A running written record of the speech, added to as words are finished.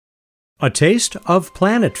A taste of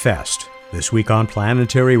Planet Fest, this week on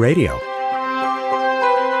Planetary Radio.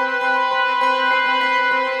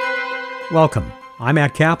 Welcome. I'm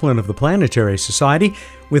Matt Kaplan of the Planetary Society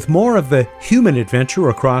with more of the human adventure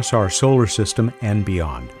across our solar system and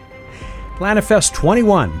beyond. Planet Fest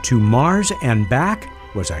 21 to Mars and back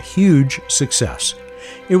was a huge success.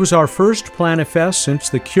 It was our first Planet Fest since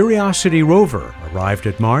the Curiosity rover arrived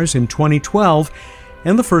at Mars in 2012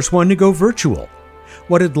 and the first one to go virtual.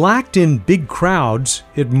 What it lacked in big crowds,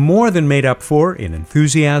 it more than made up for in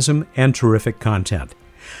enthusiasm and terrific content.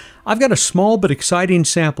 I've got a small but exciting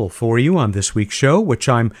sample for you on this week's show, which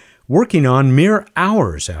I'm working on mere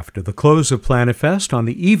hours after the close of Planet Fest on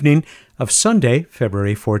the evening of Sunday,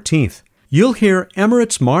 February 14th. You'll hear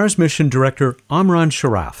Emirates Mars Mission Director Amran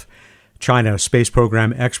Sharaf, China Space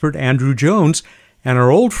Program expert Andrew Jones, and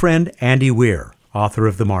our old friend Andy Weir, author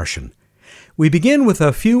of The Martian. We begin with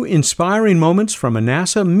a few inspiring moments from a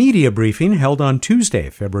NASA media briefing held on Tuesday,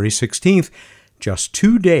 February 16th, just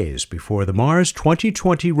 2 days before the Mars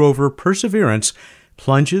 2020 rover Perseverance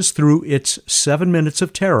plunges through its 7 minutes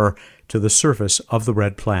of terror to the surface of the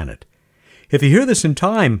red planet. If you hear this in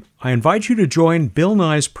time, I invite you to join Bill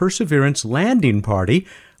Nye's Perseverance landing party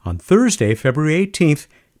on Thursday, February 18th,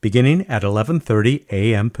 beginning at 11:30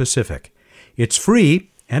 a.m. Pacific. It's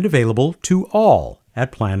free and available to all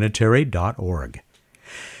at planetary.org.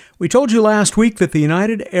 We told you last week that the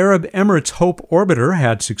United Arab Emirates Hope orbiter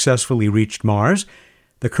had successfully reached Mars.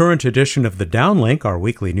 The current edition of the Downlink, our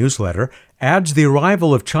weekly newsletter, adds the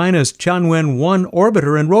arrival of China's Tianwen-1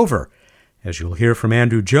 orbiter and rover. As you'll hear from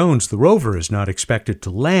Andrew Jones, the rover is not expected to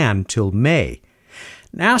land till May.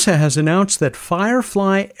 NASA has announced that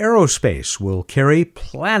Firefly Aerospace will carry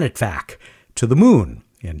PlanetVac to the Moon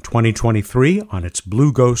in 2023 on its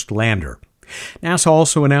Blue Ghost lander. NASA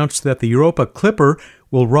also announced that the Europa Clipper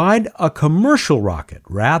will ride a commercial rocket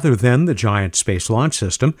rather than the giant Space Launch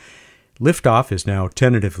System. Liftoff is now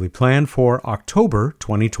tentatively planned for October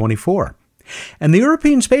 2024. And the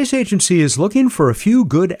European Space Agency is looking for a few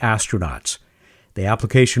good astronauts. The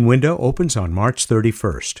application window opens on March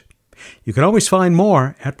 31st. You can always find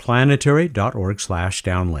more at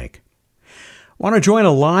planetary.org/downlink. Want to join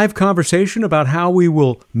a live conversation about how we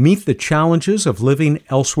will meet the challenges of living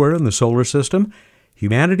elsewhere in the solar system?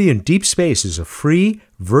 Humanity in Deep Space is a free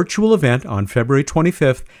virtual event on February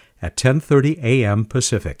 25th at 10:30 a.m.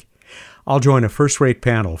 Pacific. I'll join a first-rate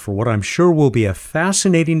panel for what I'm sure will be a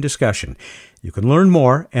fascinating discussion. You can learn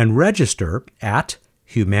more and register at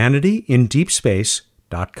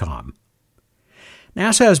humanityindeepspace.com.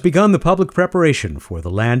 NASA has begun the public preparation for the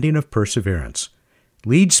landing of Perseverance.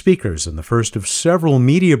 Lead speakers in the first of several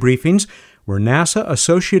media briefings were NASA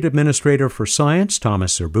Associate Administrator for Science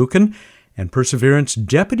Thomas Zurbuchen and Perseverance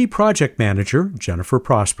Deputy Project Manager Jennifer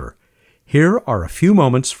Prosper. Here are a few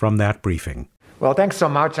moments from that briefing. Well, thanks so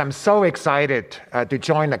much. I'm so excited to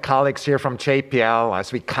join the colleagues here from JPL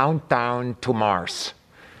as we count down to Mars.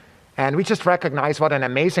 And we just recognize what an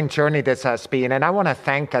amazing journey this has been. And I want to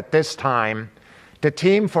thank at this time the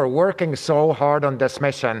team for working so hard on this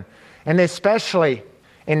mission, and especially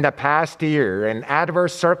in the past year in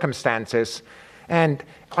adverse circumstances. And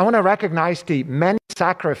I want to recognize the many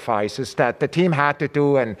sacrifices that the team had to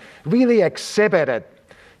do and really exhibited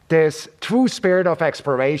this true spirit of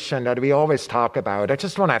exploration that we always talk about. I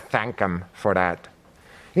just want to thank them for that.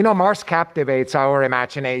 You know, Mars captivates our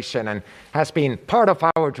imagination and has been part of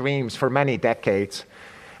our dreams for many decades.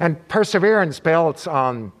 And Perseverance builds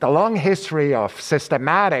on the long history of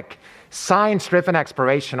systematic, science-driven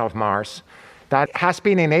exploration of Mars that has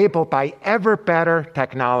been enabled by ever better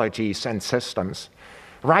technologies and systems.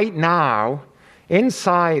 Right now,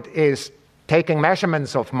 InSight is taking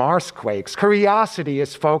measurements of Marsquakes. Curiosity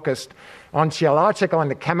is focused on geological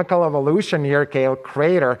and chemical evolution near Gale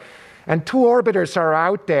Crater. And 2 orbiters are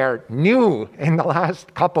out there, new in the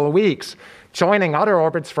last couple of weeks, joining other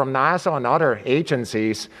orbits from NASA and other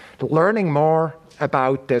agencies, learning more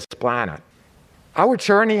about this planet. Our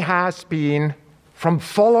journey has been from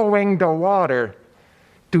following the water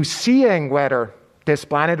to seeing whether this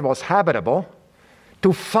planet was habitable,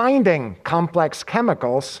 to finding complex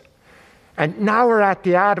chemicals, and now we're at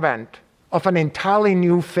the advent of an entirely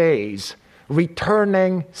new phase,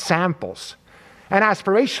 returning samples, an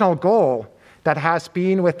aspirational goal that has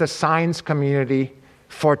been with the science community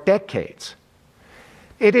for decades.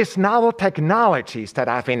 It is novel technologies that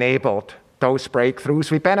have enabled those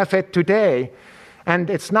breakthroughs we benefit today,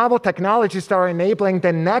 and it's novel technologies that are enabling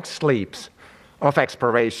the next leaps of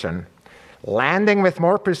exploration, landing with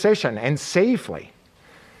more precision and safely,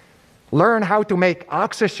 learn how to make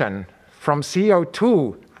oxygen from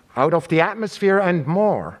CO2 out of the atmosphere and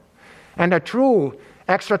more, and a true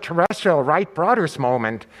extraterrestrial Wright brothers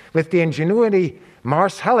moment with the Ingenuity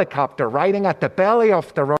Mars helicopter riding at the belly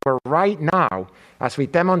of the rover right now as we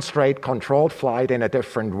demonstrate controlled flight in a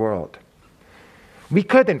different world. We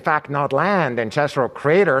could, in fact, not land in Jezero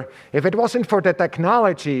Crater if it wasn't for the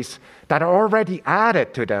technologies that are already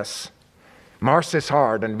added to this. Mars is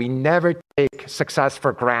hard, and we never take success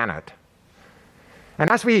for granted. And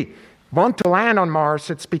as we want to land on Mars,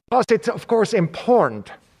 it's because it's, of course,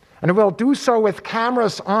 important. And we'll do so with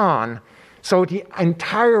cameras on, so the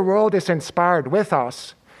entire world is inspired with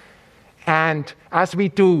us. And as we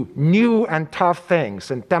do new and tough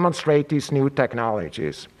things and demonstrate these new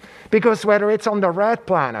technologies. Because whether it's on the red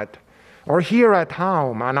planet or here at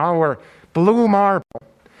home on our blue marble,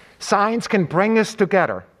 science can bring us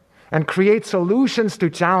together and create solutions to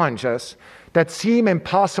challenges that seem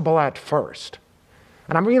impossible at first.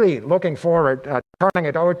 And I'm really looking forward to turning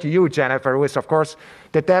it over to you, Jennifer, who is, of course,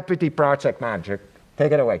 the Deputy Project Manager.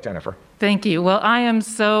 Take it away, Jennifer. Thank you. Well, I am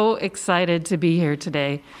so excited to be here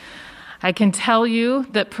today. I can tell you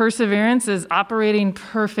that Perseverance is operating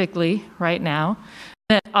perfectly right now,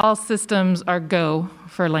 that all systems are go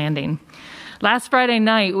for landing. Last Friday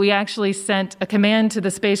night, we actually sent a command to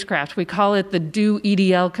the spacecraft. We call it the Do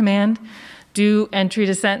EDL command, Do Entry,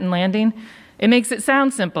 Descent, and Landing. It makes it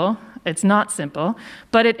sound simple. It's not simple,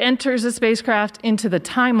 but it enters the spacecraft into the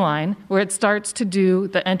timeline where it starts to do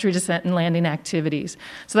the entry, descent, and landing activities.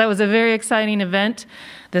 So that was a very exciting event.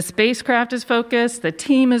 The spacecraft is focused, the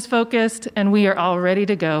team is focused, and we are all ready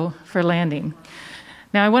to go for landing.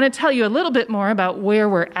 Now, I want to tell you a little bit more about where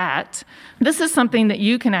we're at. This is something that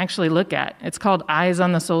you can actually look at. It's called Eyes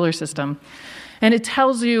on the Solar System. And it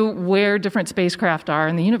tells you where different spacecraft are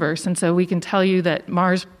in the universe. And so we can tell you that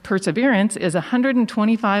Mars Perseverance is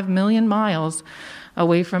 125 million miles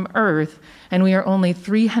away from Earth, and we are only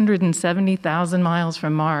 370,000 miles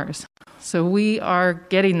from Mars. So we are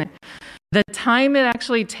getting there. The time it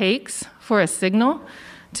actually takes for a signal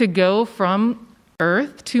to go from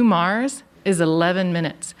Earth to Mars is 11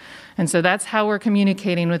 minutes. And so that's how we're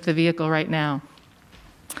communicating with the vehicle right now.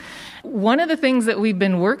 One of the things that we've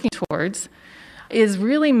been working towards is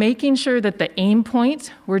really making sure that the aim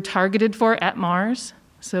point we're targeted for at Mars,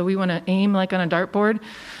 so we want to aim like on a dartboard,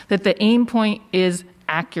 that the aim point is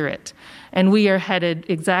accurate. And we are headed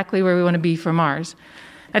exactly where we want to be for Mars.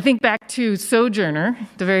 I think back to Sojourner,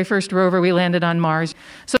 the very first rover we landed on Mars.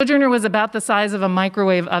 Sojourner was about the size of a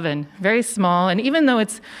microwave oven, very small. And even though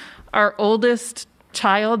it's our oldest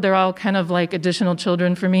child, they're all kind of like additional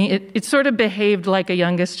children for me, it sort of behaved like a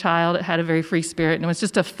youngest child. It had a very free spirit, and it was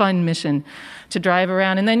just a fun mission to drive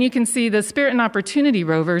around. And then you can see the Spirit and Opportunity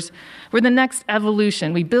rovers were the next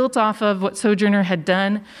evolution. We built off of what Sojourner had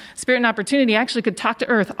done. Spirit and Opportunity actually could talk to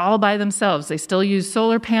Earth all by themselves. They still used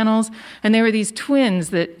solar panels, and they were these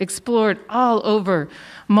twins that explored all over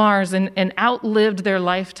Mars and outlived their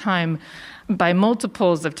lifetime by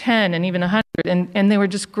multiples of 10 and even 100, and they were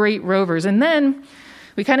just great rovers. And then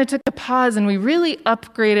we kind of took a pause and we really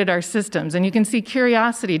upgraded our systems. And you can see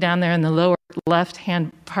Curiosity down there in the lower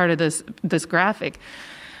left-hand part of this graphic.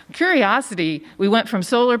 Curiosity, we went from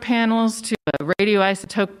solar panels to a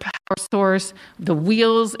radioisotope power source. The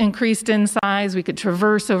wheels increased in size. We could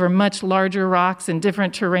traverse over much larger rocks in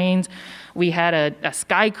different terrains. We had a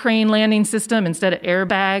sky crane landing system instead of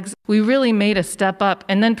airbags. We really made a step up.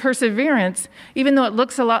 And then Perseverance, even though it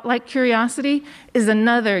looks a lot like Curiosity, is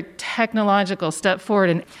another technological step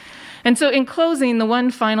forward. And so in closing, the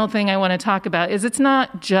one final thing I want to talk about is it's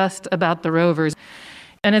not just about the rovers.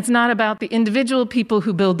 And it's not about the individual people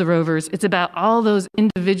who build the rovers. It's about all those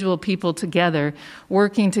individual people together,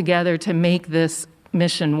 working together to make this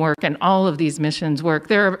mission work and all of these missions work.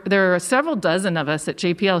 There are several dozen of us at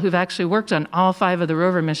JPL who've actually worked on all 5 of the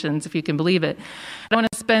rover missions, if you can believe it. I want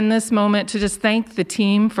to spend this moment to just thank the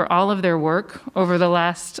team for all of their work over the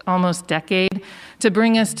last almost decade to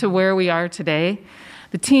bring us to where we are today.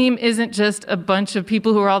 The team isn't just a bunch of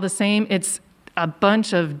people who are all the same. It's a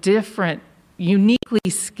bunch of different uniquely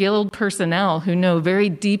skilled personnel who know very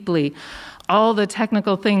deeply all the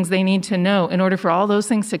technical things they need to know in order for all those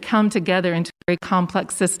things to come together into a very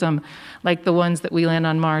complex system like the ones that we land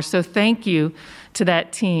on Mars. So thank you to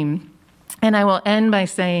that team. And I will end by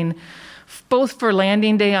saying, both for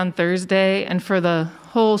landing day on Thursday and for the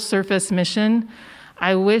whole surface mission,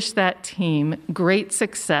 I wish that team great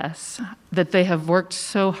success that they have worked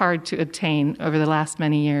so hard to obtain over the last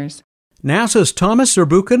many years. NASA's Thomas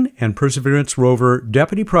Zurbuchen and Perseverance rover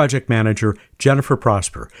Deputy Project Manager Jennifer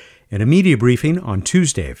Prosper in a media briefing on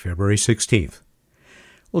Tuesday, February 16th.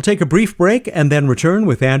 We'll take a brief break and then return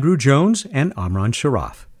with Andrew Jones and Amran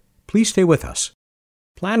Sharaf. Please stay with us.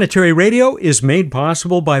 Planetary Radio is made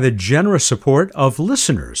possible by the generous support of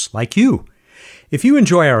listeners like you. If you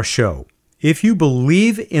enjoy our show, if you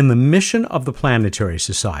believe in the mission of the Planetary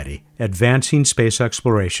Society, advancing space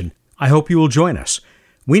exploration, I hope you will join us.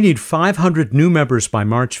 We need 500 new members by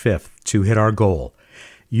March 5th to hit our goal.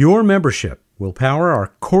 Your membership will power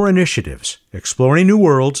our core initiatives, exploring new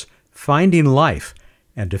worlds, finding life,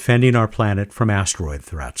 and defending our planet from asteroid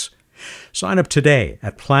threats. Sign up today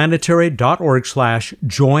at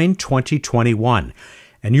planetary.org/join2021,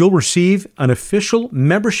 and you'll receive an official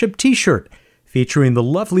membership t-shirt featuring the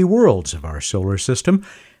lovely worlds of our solar system.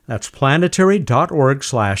 That's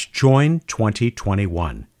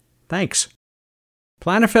planetary.org/join2021. Thanks.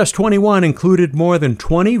 PlanetFest 21 included more than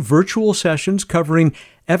 20 virtual sessions covering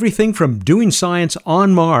everything from doing science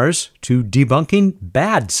on Mars to debunking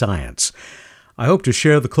bad science. I hope to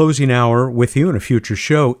share the closing hour with you in a future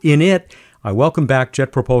show. In it, I welcome back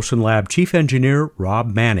Jet Propulsion Lab Chief Engineer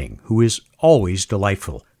Rob Manning, who is always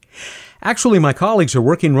delightful. Actually, my colleagues are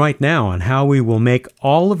working right now on how we will make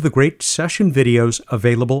all of the great session videos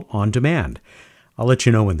available on demand. I'll let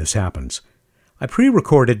you know when this happens. I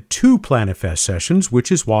pre-recorded 2 PlanetFest sessions,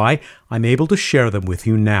 which is why I'm able to share them with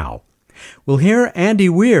you now. We'll hear Andy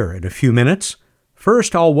Weir in a few minutes.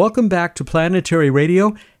 First, I'll welcome back to Planetary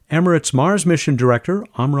Radio Emirates Mars Mission Director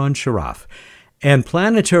Amran Sharaf and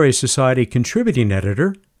Planetary Society Contributing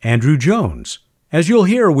Editor Andrew Jones. As you'll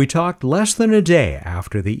hear, we talked less than a day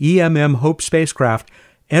after the EMM Hope spacecraft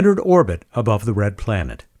entered orbit above the Red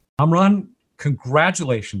Planet. Amran,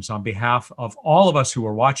 congratulations on behalf of all of us who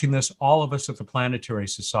are watching this, all of us at the Planetary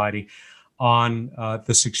Society, on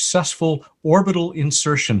the successful orbital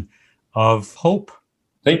insertion of Hope.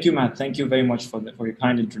 Thank you, Matt. Thank you very much for your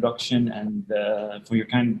kind introduction and for your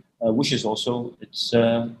kind wishes also. It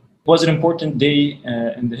was an important day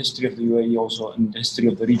in the history of the UAE, also in the history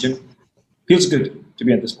of the region. Feels good to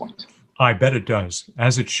be at this point. I bet it does,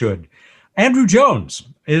 as it should. Andrew Jones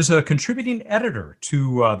is a contributing editor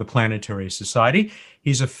to the Planetary Society.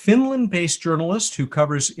 He's a Finland-based journalist who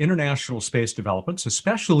covers international space developments,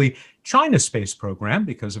 especially China's space program,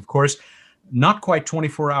 because, of course, not quite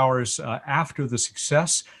 24 hours after the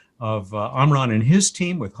success of Amran and his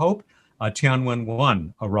team with Hope,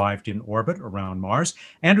 Tianwen-1 arrived in orbit around Mars.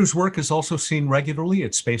 Andrew's work is also seen regularly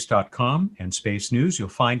at space.com and Space News. You'll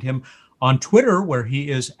find him on Twitter, where he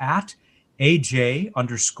is at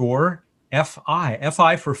AJ_FI.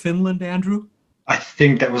 FI for Finland, Andrew? I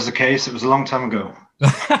think that was the case. It was a long time ago.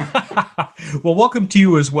 Well, welcome to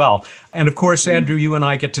you as well. And of course, Andrew, you and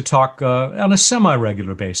I get to talk on a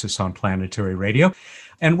semi-regular basis on Planetary Radio.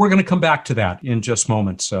 And we're going to come back to that in just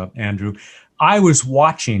moments, Andrew. I was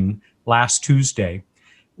watching last Tuesday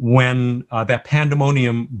when that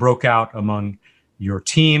pandemonium broke out among your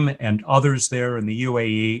team and others there in the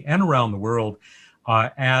UAE and around the world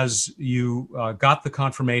as you got the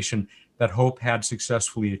confirmation that Hope had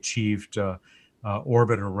successfully achieved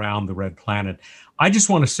orbit around the Red Planet. I just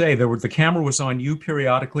want to say the camera was on you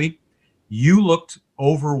periodically. You looked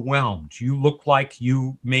overwhelmed. You looked like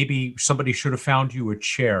maybe somebody should have found you a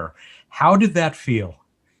chair. How did that feel?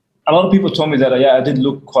 A lot of people told me that, I did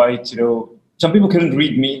look quite, some people couldn't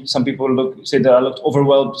read me. Some people said that I looked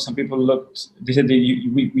overwhelmed. Some people they said that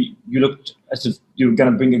you looked as if you were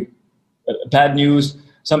going to bring bad news.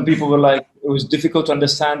 Some people were like, it was difficult to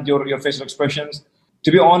understand your facial expressions.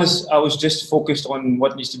 To be honest, I was just focused on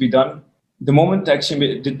what needs to be done. The moment I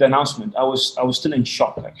actually did the announcement, I was still in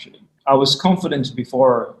shock, actually. I was confident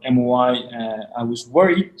before MOI. I was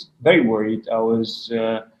worried, very worried. I was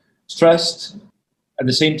stressed, at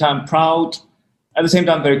the same time proud, at the same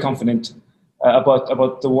time very confident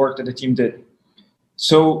about the work that the team did.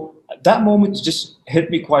 So that moment just hit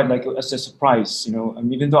me quite like as a surprise,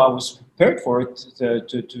 and even though I was prepared for it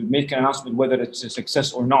to make an announcement whether it's a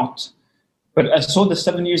success or not. But I saw the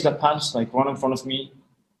 7 years that passed like run in front of me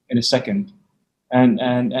in a second. And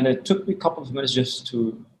it took me a couple of minutes just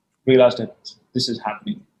to realize that this is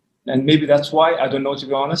happening. And maybe that's why, I don't know, to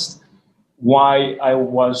be honest, why I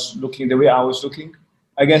was looking the way I was looking.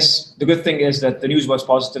 I guess the good thing is that the news was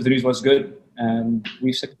positive, the news was good, and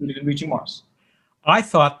we succeeded in reaching Mars. I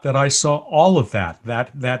thought that I saw all of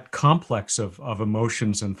that complex of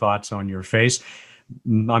emotions and thoughts on your face.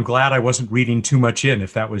 I'm glad I wasn't reading too much in,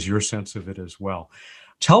 if that was your sense of it as well.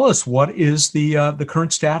 Tell us, what is the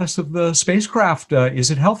current status of the spacecraft?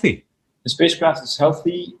 Is it healthy? The spacecraft is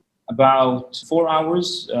healthy. About 4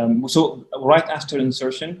 hours. So right after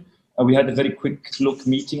insertion, we had a very quick look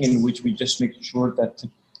meeting in which we just make sure that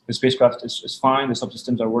the spacecraft is fine, the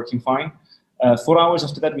subsystems are working fine. 4 hours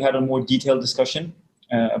after that, we had a more detailed discussion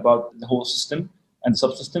about the whole system and the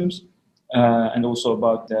subsystems. and also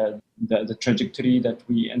about the trajectory that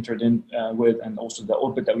we entered in with, and also the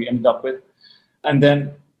orbit that we ended up with. And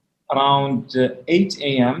then around 8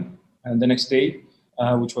 a.m. The next day,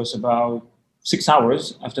 which was about 6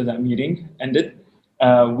 hours after that meeting ended,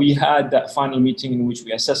 we had that final meeting in which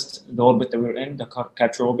we assessed the orbit that we were in, the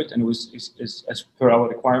capture orbit, and it was as per our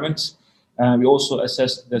requirements. We also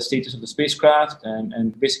assessed the status of the spacecraft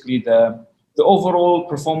and basically the overall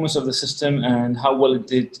performance of the system and how well it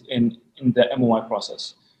did in the MOI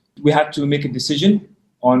process. We had to make a decision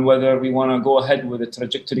on whether we want to go ahead with a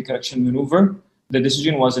trajectory correction maneuver. The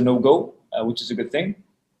decision was a no-go, which is a good thing.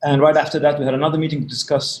 And right after that, we had another meeting to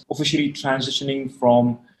discuss officially transitioning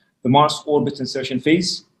from the Mars orbit insertion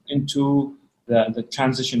phase into the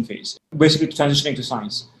transition phase, basically transitioning to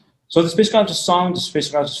science. So the spacecraft is sound, the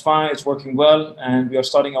spacecraft is fine, it's working well, and we are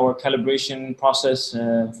starting our calibration process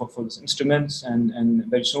for this instrument and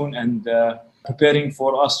very soon, and preparing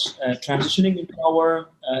for us transitioning into our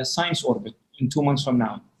science orbit in 2 months from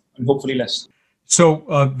now, and hopefully less.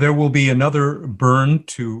 So there will be another burn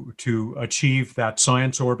to achieve that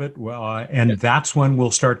science orbit, and that's when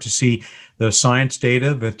we'll start to see the science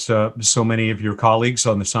data that so many of your colleagues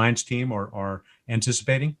on the science team are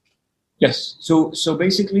anticipating? Yes. So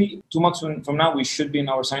basically, 2 months from now, we should be in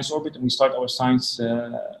our science orbit, and we start our science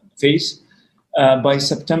phase. By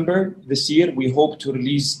September this year, we hope to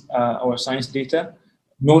release our science data,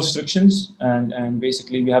 no restrictions, and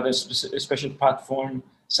basically we have a special platform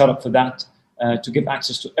set up for that to give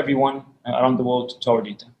access to everyone around the world to our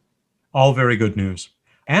data. All very good news.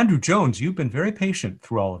 Andrew Jones, you've been very patient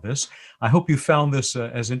through all of this. I hope you found this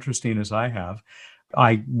as interesting as I have.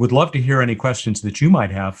 I would love to hear any questions that you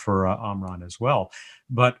might have for Amran as well.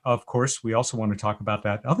 But of course, we also want to talk about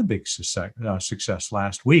that other big success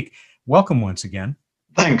last week. Welcome once again.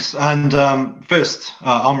 Thanks. And first,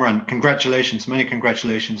 Amran, congratulations, many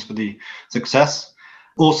congratulations for the success.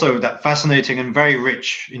 Also, that fascinating and very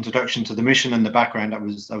rich introduction to the mission and the background, that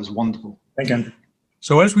was wonderful. Thank you, Andrew.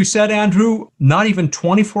 So as we said, Andrew, not even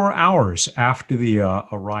 24 hours after the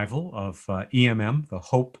arrival of EMM, the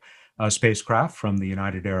Hope spacecraft from the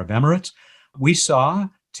United Arab Emirates, we saw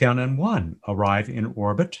Tianwen-1 arrive in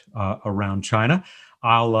orbit around China.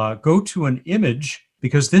 I'll go to an image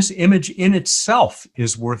because this image in itself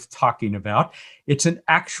is worth talking about. It's an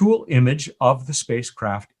actual image of the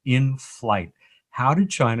spacecraft in flight. How did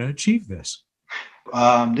China achieve this?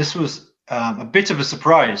 This was a bit of a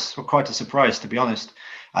surprise, or quite a surprise, to be honest.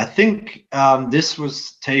 I think this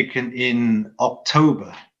was taken in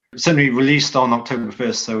October. Certainly released on October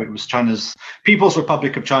 1st, so it was China's People's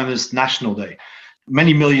Republic of China's National Day.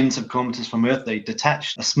 Many millions of kilometers from Earth, they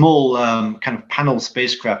detached a small kind of panel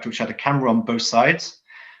spacecraft which had a camera on both sides.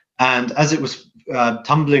 And as it was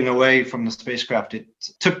tumbling away from the spacecraft, it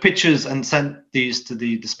took pictures and sent these to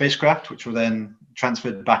the spacecraft, which were then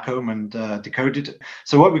transferred back home and decoded.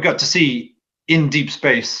 So what we got to see in deep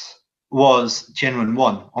space was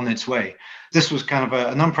Tianwen-1 on its way. This was kind of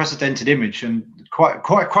an unprecedented image and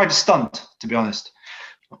quite a stunt, to be honest.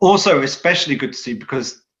 Also, especially good to see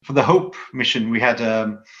because for the Hope mission, we had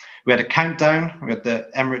a countdown. We had the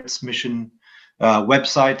Emirates mission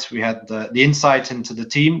website. We had the insight into the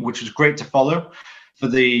team, which was great to follow. For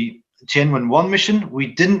the Tianwen-1 mission, we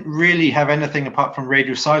didn't really have anything apart from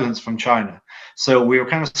radio silence from China. So we were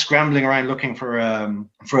kind of scrambling around looking for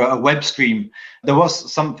a web stream. There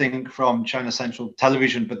was something from China Central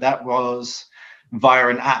Television, but that was via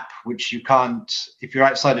an app, which you can't, if you're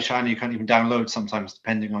outside of China, you can't even download sometimes,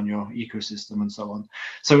 depending on your ecosystem and so on.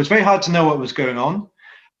 So it's very hard to know what was going on.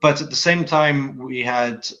 But at the same time, we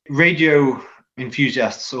had radio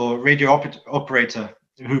enthusiasts or radio operators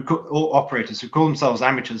who call themselves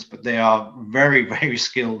amateurs, but they are very, very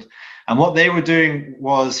skilled. And what they were doing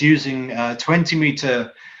was using a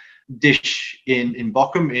 20-meter dish in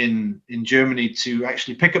Bochum in Germany to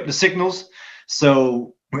actually pick up the signals.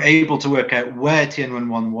 So we're able to work out where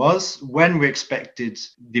Tianwen-1 was, when we expected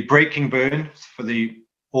the braking burn for the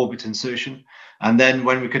orbit insertion, and then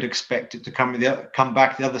when we could expect it to come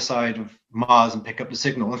back the other side of Mars and pick up the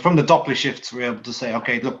signal. And from the Doppler shifts, we're able to say,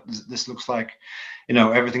 okay, look, this looks like,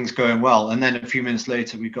 everything's going well. And then a few minutes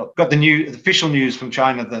later, we got the official news from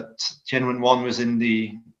China that Tianwen-1 was in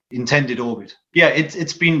the intended orbit. Yeah,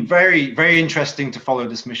 it's been very, very interesting to follow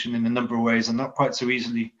this mission in a number of ways, and not quite so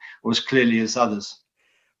easily or as clearly as others.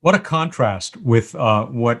 What a contrast with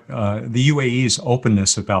what the UAE's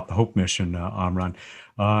openness about the Hope mission, Amran.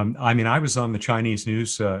 I was on the Chinese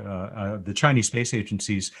news, the Chinese Space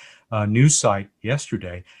Agency's news site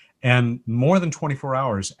yesterday, and more than 24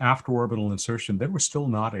 hours after orbital insertion, there was still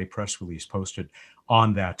not a press release posted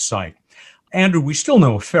on that site. Andrew, we still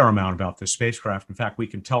know a fair amount about this spacecraft. In fact, we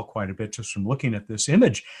can tell quite a bit just from looking at this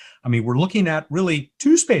image. I mean, we're looking at really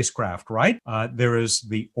two spacecraft, right? There is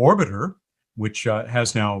the orbiter, which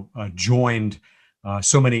has now joined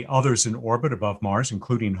so many others in orbit above Mars,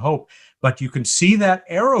 including Hope. But you can see that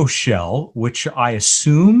aeroshell, which I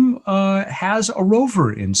assume has a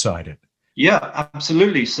rover inside it. Yeah,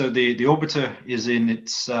 absolutely. So the orbiter is in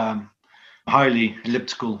its highly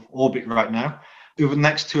elliptical orbit right now. Over the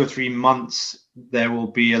next 2 or 3 months, there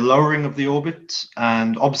will be a lowering of the orbit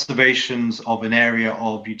and observations of an area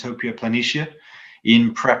of Utopia Planitia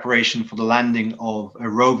in preparation for the landing of a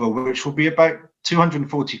rover, which will be about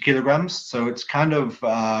 240 kilograms. So it's kind of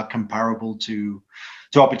comparable to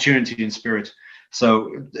Opportunity and Spirit.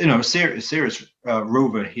 So, a serious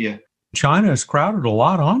rover here. China has crowded a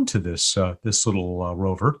lot onto this little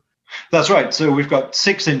rover. That's right. So we've got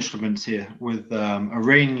 6 instruments here with a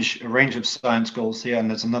range of science goals here, and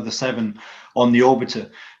there's another 7 on the orbiter.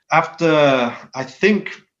 After, I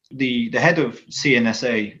think the head of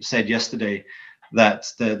CNSA said yesterday that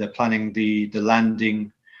they're planning the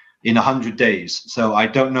landing in 100 days. So I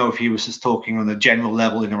don't know if he was just talking on a general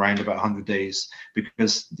level in around about 100 days,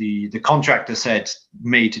 because the contractor said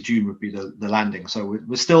May to June would be the landing. So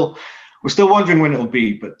we're still wondering when it will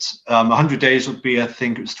be, but 100 days would be, I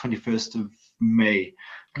think it was 21st of May.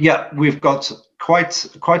 Yeah, we've got quite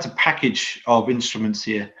a package of instruments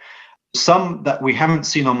here. Some that we haven't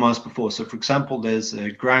seen on Mars before. So, for example, there's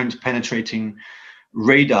a ground-penetrating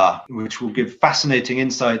radar, which will give fascinating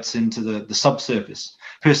insights into the subsurface.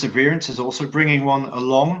 Perseverance is also bringing one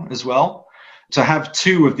along as well. To have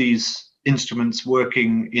 2 of these instruments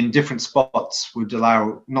working in different spots would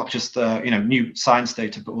allow not just new science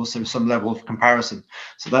data, but also some level of comparison.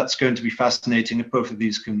 So that's going to be fascinating if both of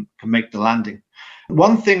these can make the landing.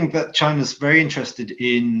 One thing that China's very interested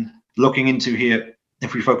in looking into here,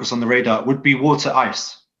 if we focus on the radar, would be water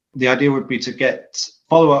ice. The idea would be to get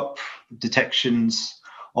follow-up detections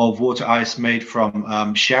of water ice made from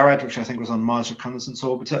SHARAD, which I think was on Mars Reconnaissance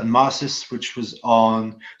Orbiter, and MARSIS, which was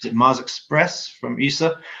on Mars Express from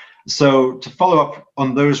ESA. So to follow up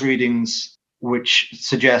on those readings, which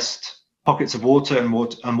suggest pockets of water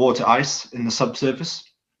and water ice in the subsurface,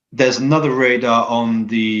 there's another radar on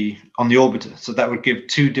the orbiter. So that would give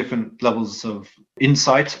 2 different levels of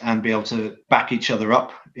insight and be able to back each other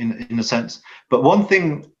up in a sense. But one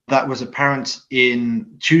thing that was apparent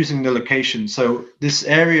in choosing the location, so this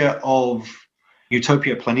area of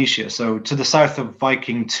Utopia Planitia, so to the south of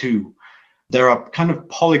Viking 2, there are kind of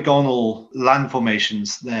polygonal land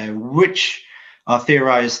formations there, which are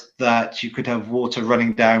theorized that you could have water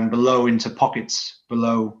running down below into pockets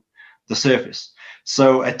below the surface.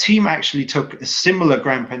 So a team actually took a similar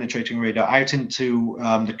ground penetrating radar out into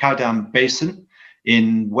the Kaodam Basin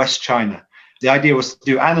in West China. The idea was to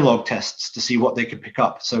do analog tests to see what they could pick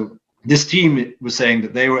up. So this team was saying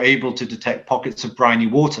that they were able to detect pockets of briny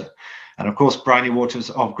water. And of course, briny water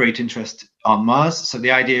is of great interest on Mars. So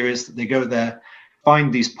the idea is that they go there,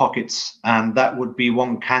 find these pockets, and that would be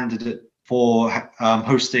one candidate for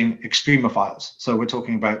hosting extremophiles. So we're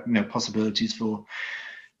talking about possibilities for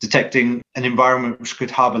detecting an environment which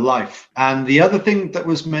could harbor life. And the other thing that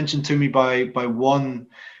was mentioned to me by one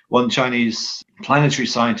Chinese planetary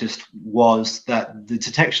scientist was that the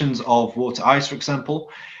detections of water ice, for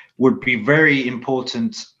example, would be very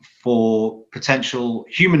important for potential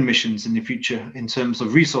human missions in the future in terms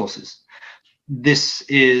of resources. This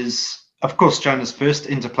is, of course, China's first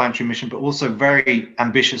interplanetary mission, but also very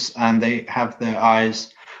ambitious, and they have their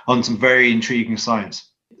eyes on some very intriguing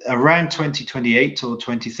science. Around 2028 or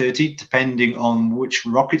 2030, depending on which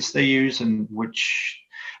rockets they use and which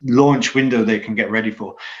launch window they can get ready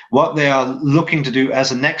for, what they are looking to do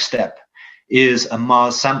as a next step is a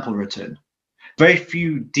Mars sample return. Very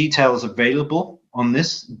few details available on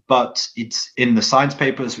this, but it's in the science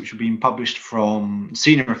papers which are being published from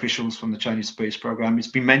senior officials from the Chinese space program. It's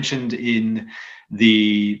been mentioned in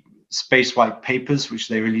the space white papers, which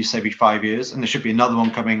they release every 5 years, and there should be another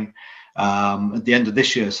one coming at the end of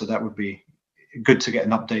this year. So that would be good to get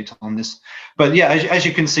an update on this. But yeah, as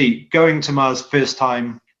you can see, going to Mars first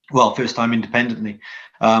time independently,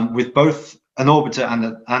 with both an orbiter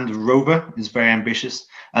and a rover is very ambitious.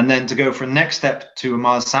 And then to go for a next step to a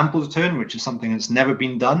Mars sample return, which is something that's never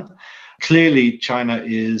been done. Clearly, China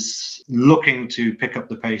is looking to pick up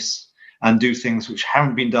the pace and do things which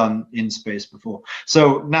haven't been done in space before.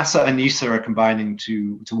 So NASA and ESA are combining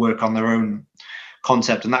to work on their own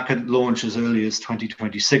concept, and that could launch as early as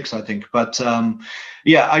 2026, I think. But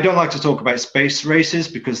I don't like to talk about space races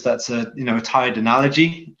because that's a tired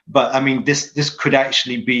analogy. But I mean, this could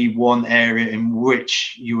actually be one area in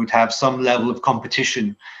which you would have some level of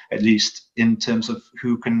competition, at least in terms of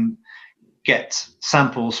who can get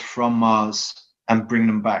samples from Mars and bring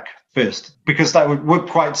them back first, because that would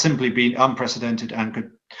quite simply be unprecedented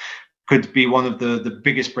and could be one of the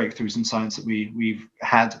biggest breakthroughs in science that we've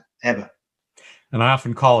had ever. And I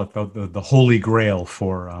often call it the holy grail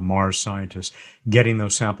for Mars scientists, getting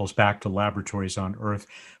those samples back to laboratories on Earth,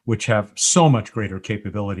 which have so much greater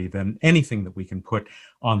capability than anything that we can put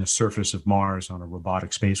on the surface of Mars on a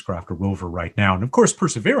robotic spacecraft or rover right now. And of course,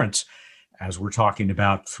 Perseverance, as we're talking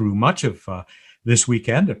about through much of this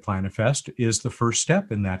weekend at PlanetFest, is the first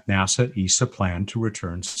step in that NASA ESA plan to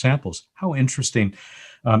return samples. How interesting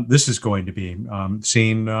this is going to be,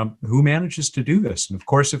 seeing who manages to do this. And of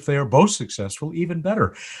course, if they are both successful, even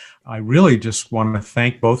better. I really just want to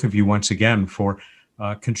thank both of you once again for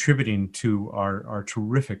contributing to our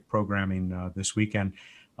terrific programming this weekend.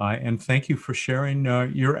 And thank you for sharing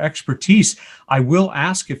your expertise. I will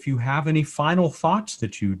ask if you have any final thoughts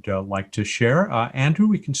that you'd like to share. Andrew,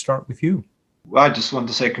 we can start with you. I just want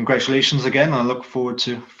to say congratulations again. I look forward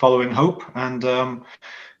to following Hope, and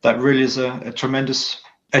that really is a tremendous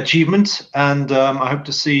achievement. And I hope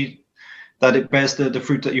to see that it bears the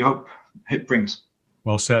fruit that you hope it brings.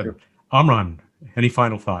 Well said. Sure. Amran, any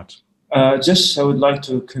final thoughts? I would like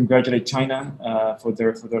to congratulate China for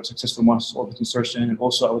their successful Mars orbit insertion, and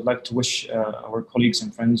also I would like to wish our colleagues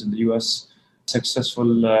and friends in the U.S.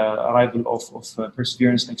 successful arrival of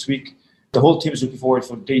Perseverance next week. The whole team is looking forward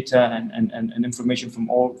for data and information from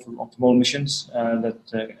all missions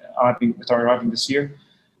that are arriving this year.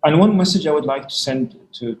 And one message I would like to send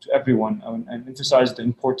to everyone and emphasize the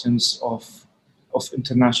importance of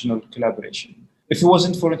international collaboration. If it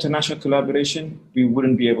wasn't for international collaboration, we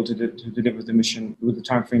wouldn't be able to deliver the mission with the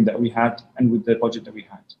time frame that we had and with the budget that we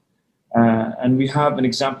had. And we have an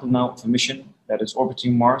example now of a mission that is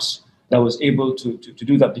orbiting Mars that was able to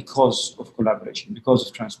do that because of collaboration, because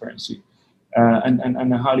of transparency.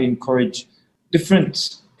 And I highly encourage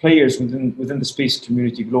different players within the space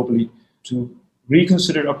community globally to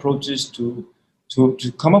reconsider approaches, to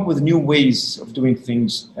come up with new ways of doing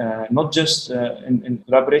things, not just in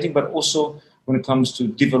collaborating, but also when it comes to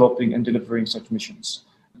developing and delivering such missions.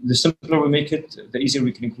 The simpler we make it, the easier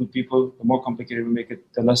we can include people. The more complicated we make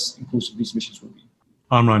it, the less inclusive these missions will be.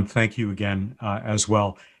 Amran, thank you again as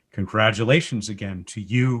well. Congratulations again to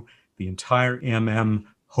you, the entire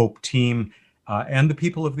Hope team, and the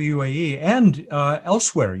people of the UAE and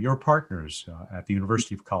elsewhere, your partners at the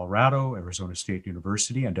University of Colorado, Arizona State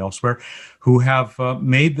University, and elsewhere, who have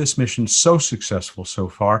made this mission so successful so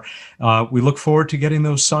far. We look forward to getting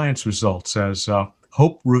those science results as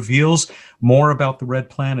Hope reveals more about the red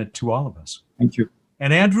planet to all of us. Thank you.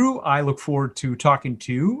 And Andrew, I look forward to talking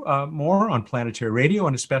to you more on Planetary Radio,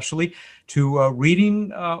 and especially to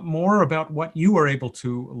reading more about what you are able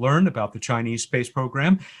to learn about the Chinese space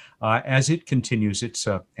program as it continues its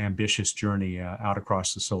ambitious journey out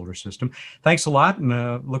across the solar system. Thanks a lot,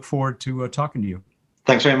 and look forward to talking to you.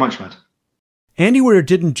 Thanks very much, Matt. Andy Weir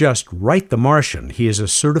didn't just write The Martian. He is a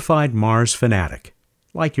certified Mars fanatic,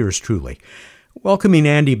 like yours truly. Welcoming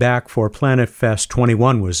Andy back for PlanetFest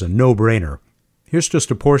 21 was a no-brainer. Here's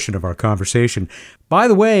just a portion of our conversation. By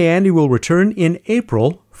the way, Andy will return in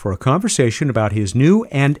April for a conversation about his new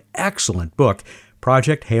and excellent book,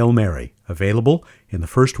 Project Hail Mary, available in the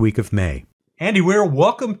first week of May. Andy Weir,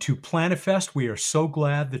 welcome to PlanetFest. We are so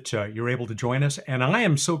glad that you're able to join us, and I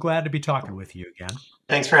am so glad to be talking with you again.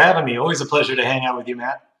 Thanks for having me. Always a pleasure to hang out with you,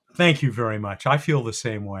 Matt. Thank you very much. I feel the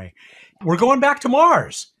same way. We're going back to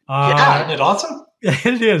Mars. Yeah, isn't it awesome?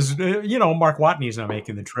 It is. Mark Watney's not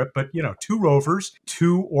making the trip, but, 2 rovers,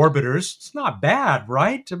 2 orbiters. It's not bad,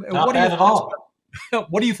 right? Not bad at all.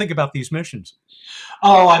 What do you think about these missions?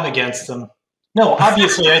 Oh, I'm against them. No,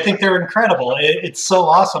 obviously, I think they're incredible. It's so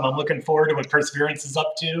awesome. I'm looking forward to what Perseverance is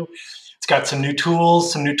up to. It's got some new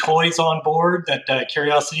tools, some new toys on board that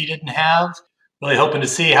Curiosity didn't have. Really hoping to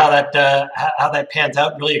see how that pans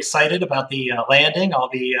out. Really excited about the landing. I'll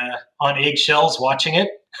be on eggshells watching it.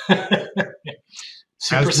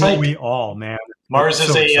 Super As we all, man. Mars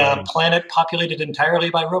is a planet populated entirely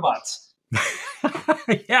by robots.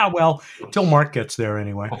 Yeah, well, till Mark gets there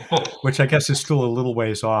anyway, which I guess is still a little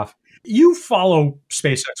ways off. You follow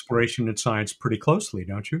space exploration and science pretty closely,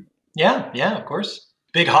 don't you? Yeah, of course.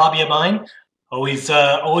 Big hobby of mine.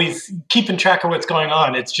 Always keeping track of what's going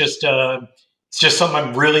on. It's just something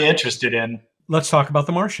I'm really interested in. Let's talk about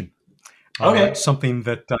The Martian. Okay. Something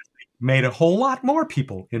that made a whole lot more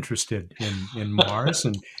people interested in Mars.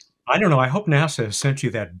 And I don't know, I hope NASA has sent you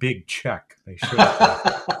that big check. They should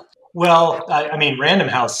have. Well, I mean, Random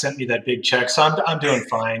House sent me that big check, so I'm doing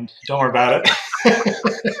fine. Don't worry about it.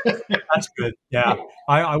 That's good. Yeah,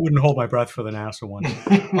 I wouldn't hold my breath for the NASA one.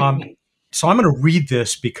 So I'm going to read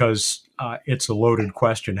this because it's a loaded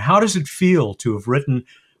question. How does it feel to have written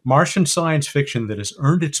Martian science fiction that has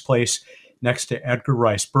earned its place next to Edgar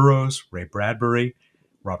Rice Burroughs, Ray Bradbury,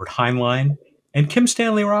 Robert Heinlein, and Kim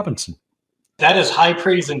Stanley Robinson? That is high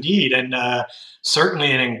praise indeed, and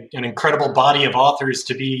certainly an incredible body of authors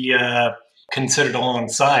to be considered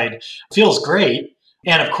alongside. Feels great.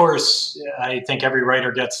 And of course, I think every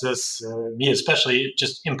writer gets this, me especially,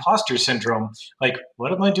 just imposter syndrome. Like,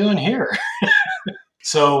 what am I doing here?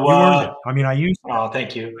 So, I mean, I use. Oh,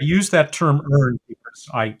 thank you. I use that term "earned" because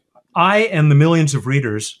I and the millions of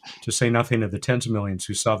readers, to say nothing of the tens of millions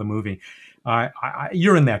who saw the movie,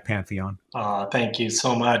 you're in that pantheon. Thank you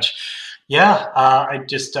so much. Yeah, I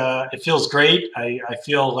just, it feels great. I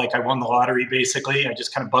feel like I won the lottery, basically. I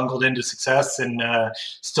just kind of bungled into success and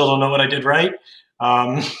still don't know what I did right.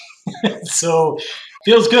 So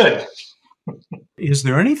feels good. Is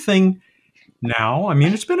there anything now, I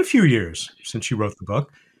mean, it's been a few years since you wrote the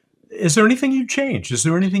book. Is there anything you'd change? Is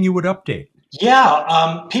there anything you would update?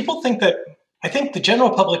 Yeah, people think that, I think the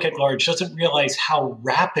general public at large doesn't realize how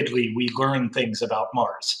rapidly we learn things about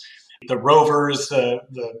Mars. The rovers,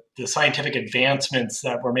 the scientific advancements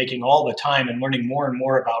that we're making all the time and learning more and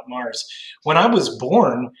more about Mars. When I was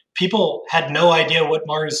born, people had no idea what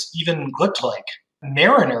Mars even looked like.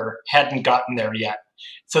 Mariner hadn't gotten there yet.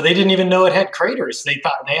 So they didn't even know it had craters. They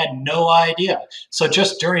thought they had no idea. So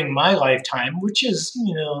just during my lifetime, which is, a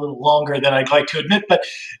little longer than I'd like to admit, but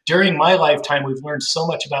during my lifetime, we've learned so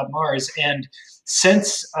much about Mars. And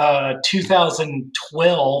since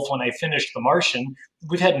 2012, when I finished The Martian,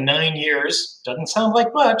 we've had 9 years, doesn't sound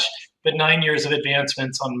like much, but 9 years of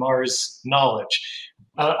advancements on Mars knowledge.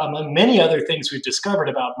 Among many other things we've discovered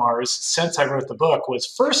about Mars since I wrote the book was,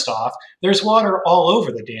 first off, there's water all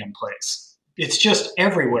over the damn place. It's just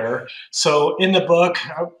everywhere. So in the book,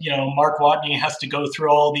 Mark Watney has to go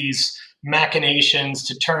through all these machinations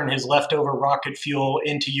to turn his leftover rocket fuel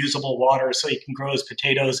into usable water so he can grow his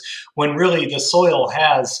potatoes, when really the soil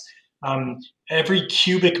has every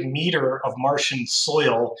cubic meter of Martian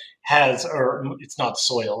soil has, or it's not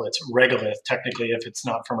soil, it's regolith technically if it's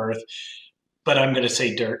not from Earth, but I'm going to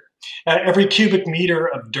say dirt. Every cubic meter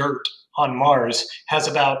of dirt on Mars has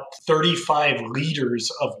about 35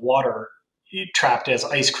 liters of water trapped as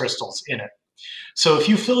ice crystals in it. So if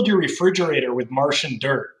you filled your refrigerator with Martian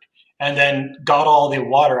dirt and then got all the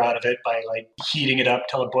water out of it by heating it up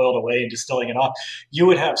till it boiled away and distilling it off, you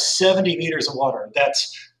would have 70 liters of water.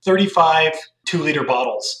 That's 35 2-liter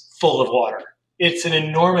bottles full of water. It's an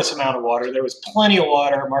enormous amount of water. There was plenty of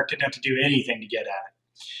water. Mark didn't have to do anything to get at it.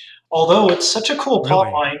 Although it's such a cool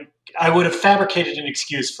plot line, I would have fabricated an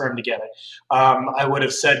excuse for him to get it. I would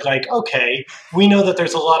have said, okay, we know that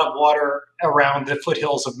there's a lot of water around the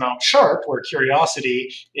foothills of Mount Sharp, where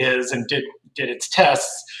Curiosity is and did its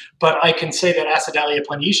tests, but I can say that Acidalia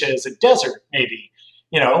planitia is a desert, maybe.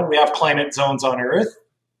 We have climate zones on Earth.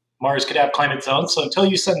 Mars could have climate zones. So until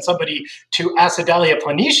you send somebody to Acidalia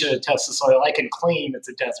planitia to test the soil, I can claim it's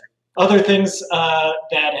a desert. Other things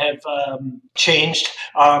that have changed,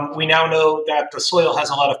 we now know that the soil has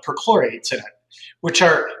a lot of perchlorates in it, which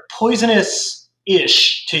are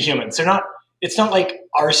poisonous-ish to humans. It's not like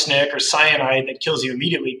arsenic or cyanide that kills you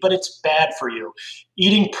immediately, but it's bad for you.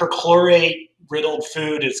 Eating perchlorate-riddled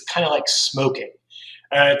food is kind of like smoking.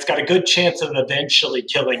 It's got a good chance of eventually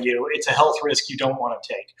killing you. It's a health risk you don't want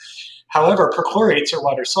to take. However, perchlorates are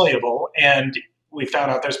water-soluble, and we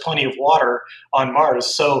found out there's plenty of water on Mars.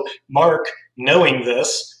 So Mark, knowing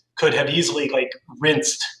this, could have easily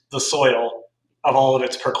rinsed the soil of all of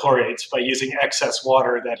its perchlorates by using excess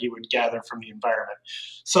water that he would gather from the environment.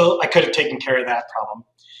 So I could have taken care of that problem.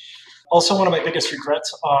 Also, one of my biggest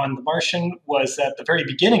regrets on The Martian was that the very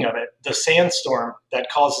beginning of it, the sandstorm that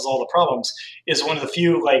causes all the problems, is one of the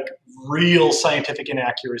few real scientific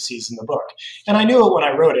inaccuracies in the book. And I knew it when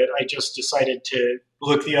I wrote it. I just decided to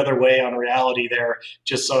look the other way on reality there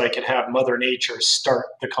just so I could have Mother Nature start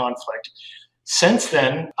the conflict. Since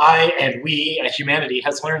then, I and we, humanity,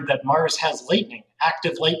 has learned that Mars has lightning,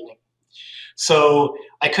 active lightning. So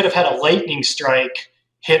I could have had a lightning strike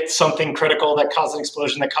hit something critical that caused an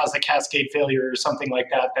explosion, that caused a cascade failure or something like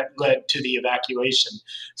that, that led to the evacuation.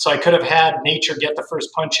 So I could have had nature get the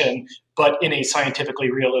first punch in, but in a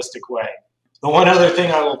scientifically realistic way. The one other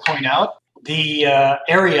thing I will point out, the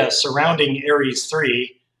area surrounding Ares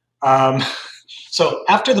 3. So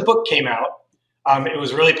after the book came out, It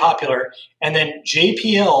was really popular. And then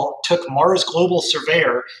JPL took Mars Global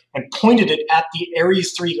Surveyor and pointed it at the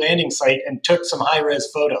Ares 3 landing site and took some high-res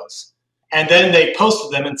photos. And then they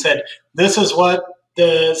posted them and said, this is what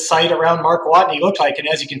the site around Mark Watney looked like. And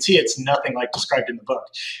as you can see, it's nothing like described in the book.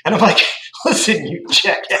 And I'm like, listen, you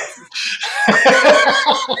jackass.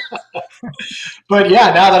 But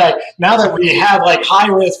yeah, now that we have like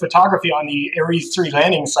high-res photography on the Ares 3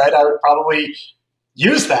 landing site, I would probably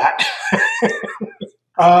use that.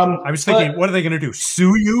 I was thinking, what are they going to do?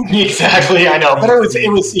 Sue you? Exactly, I know. But it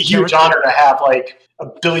was a huge honor to have like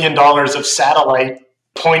 $1 billion of satellite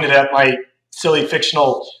pointed at my silly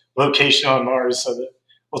fictional location on Mars. So that,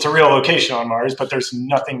 well, it's a real location on Mars, but there's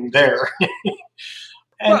nothing there.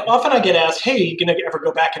 And often I get asked, hey, are you going to ever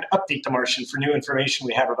go back and update The Martian for new information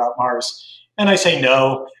we have about Mars? And I say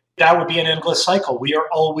no. That would be an endless cycle. We are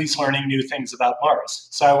always learning new things about Mars.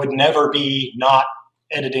 So I would never be not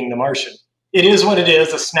editing The Martian. It is what it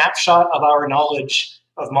is, a snapshot of our knowledge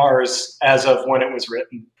of Mars as of when it was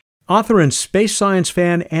written. Author and space science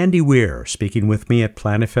fan Andy Weir speaking with me at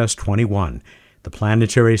PlanetFest 21, the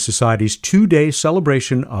Planetary Society's 2-day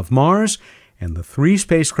celebration of Mars and the 3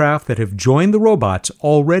 spacecraft that have joined the robots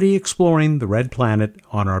already exploring the red planet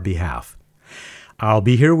on our behalf. I'll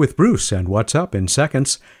be here with Bruce and What's Up in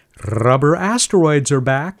seconds. Rubber asteroids are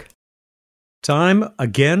back. Time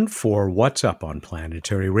again for What's Up on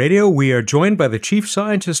Planetary Radio. We are joined by the chief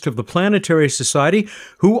scientist of the Planetary Society,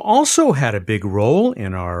 who also had a big role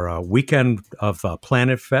in our weekend of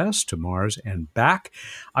PlanetFest to Mars and back.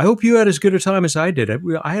 I hope you had as good a time as I did.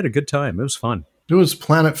 I had a good time. It was fun. It was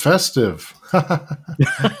Planet Festive.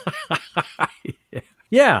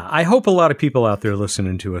 Yeah, I hope a lot of people out there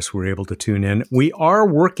listening to us were able to tune in. We are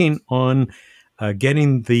working on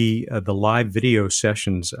getting the live video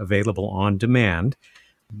sessions available on demand.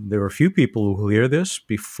 There are a few people who will hear this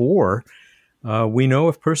before we know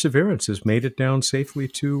if Perseverance has made it down safely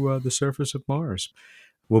to the surface of Mars.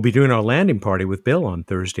 We'll be doing our landing party with Bill on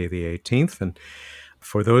Thursday the 18th. And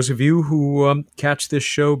for those of you who catch this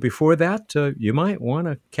show before that, you might want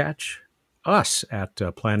to catch us at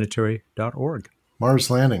planetary.org. Mars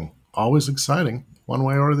landing, always exciting, one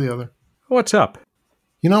way or the other. What's up?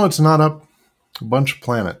 You know, it's not up a bunch of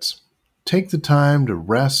planets. Take the time to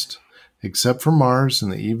rest, except for Mars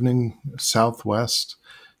in the evening southwest.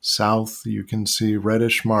 South, you can see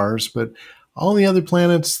reddish Mars, but all the other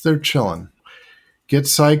planets, they're chilling. Get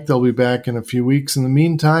psyched, they'll be back in a few weeks. In the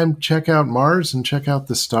meantime, check out Mars and check out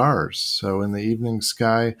the stars. So in the evening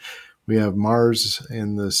sky, we have Mars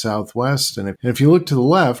in the southwest. And if you look to the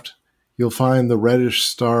left, you'll find the reddish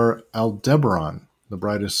star Aldebaran, the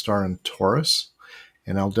brightest star in Taurus.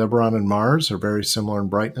 And Aldebaran and Mars are very similar in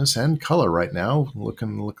brightness and color right now,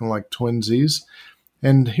 looking like twinsies.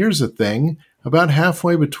 And here's the thing, about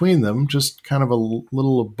halfway between them, just kind of a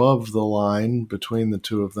little above the line between the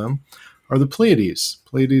two of them, are the Pleiades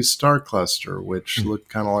star cluster, which look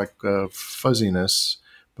kind of like fuzziness.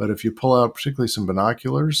 But if you pull out particularly some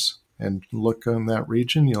binoculars and look in that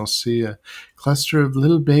region, you'll see a cluster of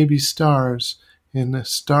little baby stars in a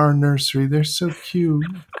star nursery. They're so cute.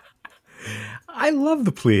 I love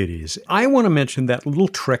the Pleiades. I want to mention that little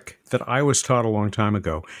trick that I was taught a long time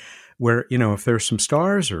ago, where, if there's some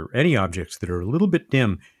stars or any objects that are a little bit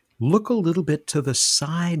dim, look a little bit to the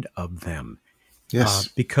side of them. Yes.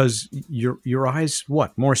 Because your eyes,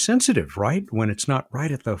 more sensitive, right? When it's not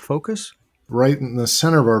right at the focus? Right in the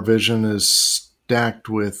center of our vision is stacked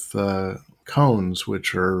with cones,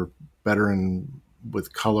 which are better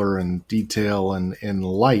with color and detail and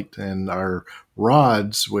light, and our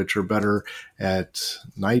rods, which are better at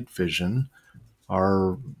night vision,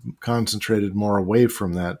 are concentrated more away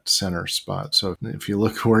from that center spot. So if you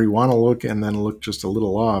look where you want to look and then look just a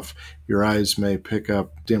little off, your eyes may pick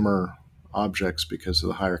up dimmer objects because of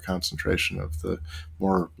the higher concentration of the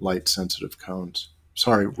more light-sensitive cones.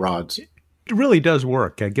 Sorry, rods. It really does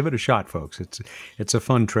work. Give it a shot, folks. It's a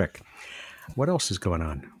fun trick. What else is going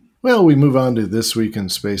on? Well, we move on to This Week in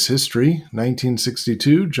Space History.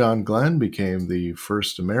 1962, John Glenn became the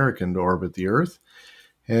first American to orbit the Earth.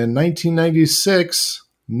 And 1996,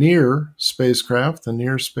 the Near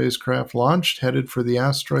spacecraft launched, headed for the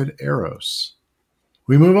asteroid Eros.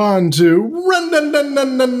 We move on to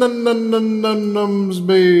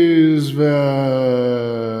Space Fact.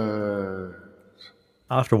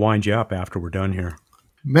 I'll have to wind you up after we're done here.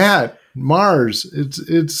 Matt, Mars,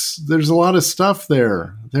 there's a lot of stuff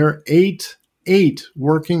there. There are eight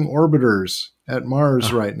working orbiters at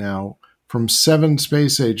Mars right now from 7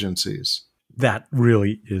 space agencies. That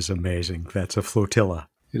really is amazing. That's a flotilla.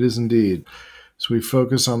 It is indeed. As we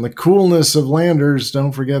focus on the coolness of landers,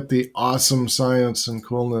 don't forget the awesome science and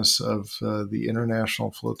coolness of the International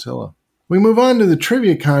Flotilla. We move on to the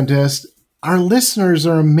trivia contest. Our listeners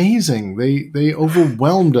are amazing. They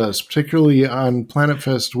overwhelmed us, particularly on Planet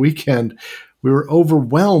Fest weekend. We were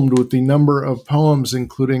overwhelmed with the number of poems,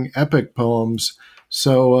 including epic poems.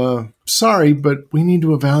 So sorry, but we need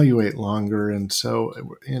to evaluate longer. And so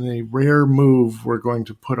in a rare move, we're going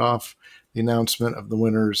to put off the announcement of the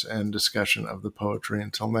winners and discussion of the poetry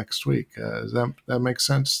until next week. Does that make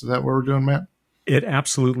sense? Is that what we're doing, Matt? It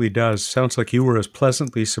absolutely does. Sounds like you were as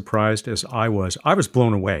pleasantly surprised as I was. I was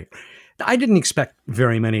blown away. I didn't expect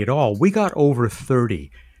very many at all. We got over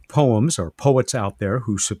 30 poems or poets out there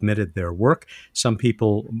who submitted their work. Some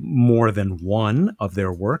people more than one of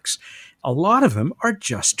their works. A lot of them are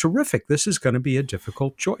just terrific. This is going to be a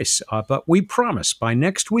difficult choice. But we promise by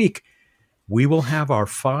next week, we will have our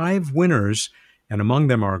 5 winners, and among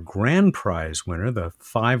them our grand prize winner. The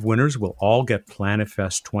 5 winners will all get Planet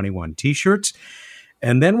Fest 21 t-shirts.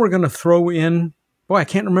 And then we're going to throw in, I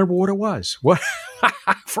can't remember what it was. What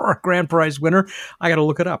for our grand prize winner? I got to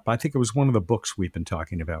look it up. I think it was one of the books we've been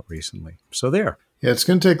talking about recently. So there. Yeah, it's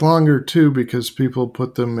going to take longer, too, because people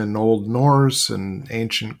put them in Old Norse and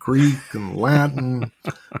ancient Greek and Latin.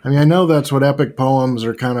 I mean, I know that's what epic poems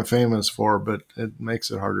are kind of famous for, but it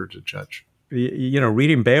makes it harder to judge.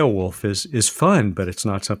 Reading Beowulf is fun, but it's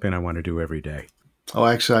not something I want to do every day. Oh,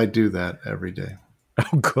 actually, I do that every day.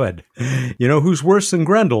 Oh, good. You know who's worse than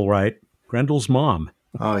Grendel, right? Grendel's mom.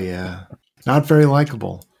 Oh, yeah. Not very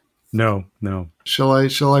likable. No. Shall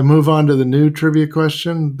I move on to the new trivia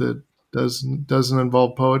question that doesn't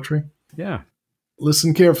involve poetry? Yeah.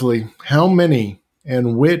 Listen carefully. How many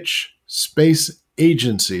and which space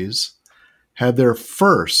agencies had their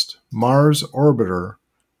first Mars orbiter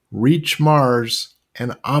reach Mars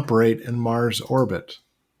and operate in Mars orbit?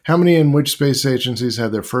 How many and which space agencies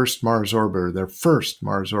had their first Mars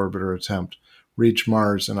orbiter attempt reach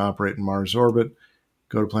Mars and operate in Mars orbit?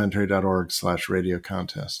 Go to planetary.org/radio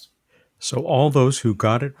contest. So all those who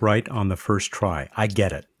got it right on the first try, I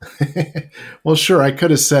get it. Well, sure, I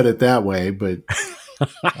could have said it that way, but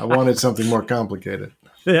I wanted something more complicated.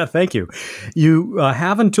 Yeah, thank you. You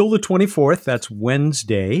have until the 24th, that's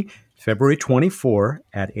Wednesday, February 24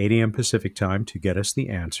 at 8 a.m. Pacific time to get us the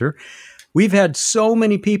answer. We've had so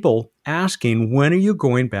many people asking, when are you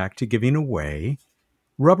going back to giving away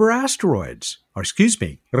rubber asteroids?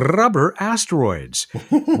 Rubber asteroids.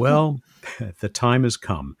 Well, the time has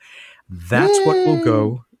come. That's what will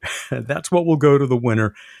go. That's what will go to the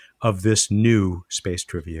winner of this new space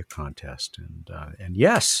trivia contest. And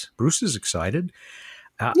yes, Bruce is excited.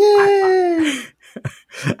 I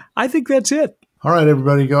think that's it. All right,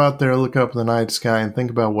 everybody, go out there, look up in the night sky, and think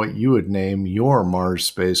about what you would name your Mars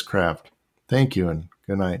spacecraft. Thank you, and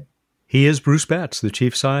good night. He is Bruce Betts, the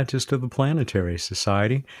Chief Scientist of the Planetary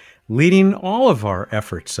Society, leading all of our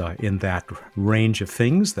efforts in that range of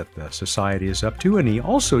things that the Society is up to, and he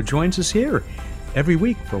also joins us here every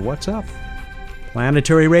week for What's Up.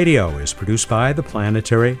 Planetary Radio is produced by the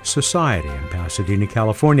Planetary Society in Pasadena,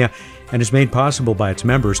 California, and is made possible by its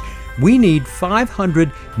members. We need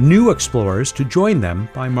 500 new explorers to join them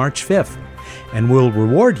by March 5th, and we'll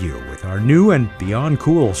reward you with our new and Beyond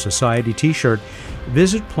Cool Society t-shirt.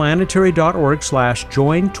 Visit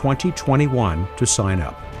planetary.org/join2021 to sign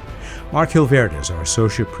up. Mark Hilverde is our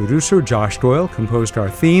associate producer. Josh Doyle composed our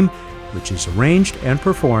theme, which is arranged and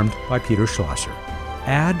performed by Peter Schlosser.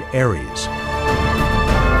 Ad Aries.